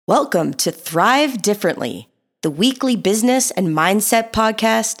Welcome to Thrive Differently, the weekly business and mindset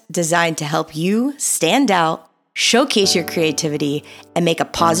podcast designed to help you stand out, showcase your creativity, and make a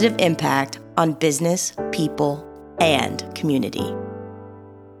positive impact on business, people, and community.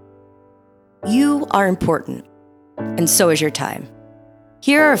 You are important, and so is your time.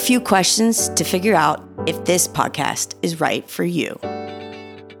 Here are a few questions to figure out if this podcast is right for you.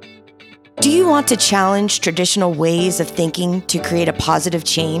 Do you want to challenge traditional ways of thinking to create a positive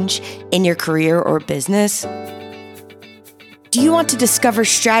change in your career or business? Do you want to discover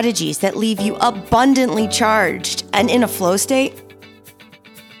strategies that leave you abundantly charged and in a flow state?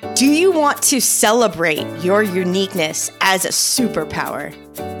 Do you want to celebrate your uniqueness as a superpower?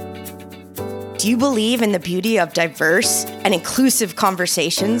 Do you believe in the beauty of diverse and inclusive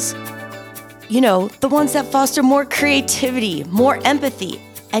conversations? You know, the ones that foster more creativity, more empathy,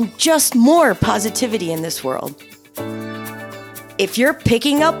 and just more positivity in this world. If you're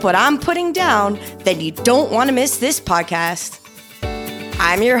picking up what I'm putting down, then you don't want to miss this podcast.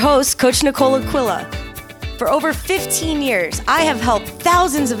 I'm your host, Coach Nicole Aquila. For over 15 years, I have helped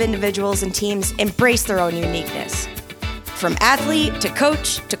thousands of individuals and teams embrace their own uniqueness. From athlete to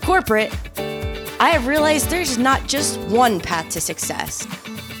coach to corporate, I have realized there's not just one path to success.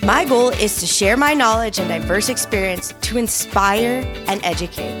 My goal is to share my knowledge and diverse experience to inspire and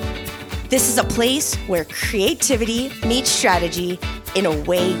educate. This is a place where creativity meets strategy in a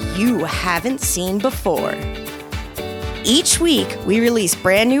way you haven't seen before. Each week, we release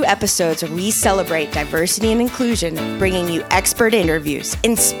brand new episodes where we celebrate diversity and inclusion, bringing you expert interviews,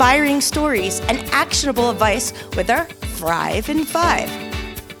 inspiring stories, and actionable advice with our Thrive in 5.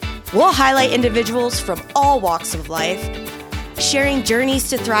 We'll highlight individuals from all walks of life, sharing journeys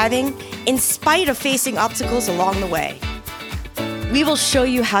to thriving in spite of facing obstacles along the way. We will show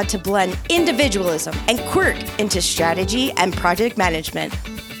you how to blend individualism and quirk into strategy and project management,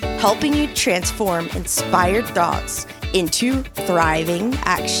 helping you transform inspired thoughts into thriving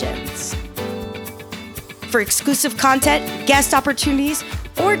actions. For exclusive content, guest opportunities,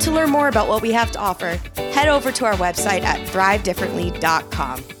 or to learn more about what we have to offer, head over to our website at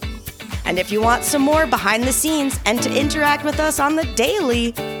thrivedifferently.com. And if you want some more behind the scenes and to interact with us on the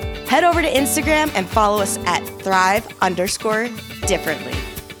daily, head over to Instagram and follow us at thrive_differently.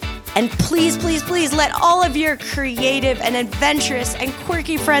 And please, please, please let all of your creative and adventurous and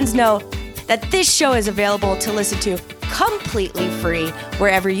quirky friends know that this show is available to listen to completely free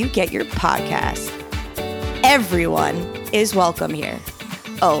wherever you get your podcasts. Everyone is welcome here.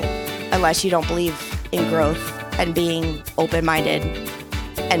 Oh, unless you don't believe in growth and being open-minded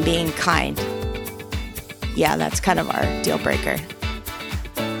and being kind. Yeah, that's kind of our deal breaker.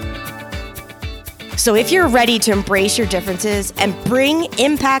 So if you're ready to embrace your differences and bring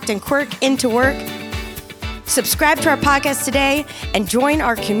impact and quirk into work, subscribe to our podcast today and join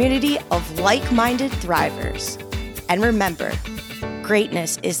our community of like-minded thrivers. And remember,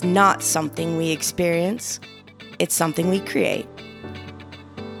 greatness is not something we experience, it's something we create.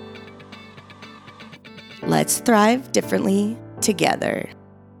 Let's thrive differently together.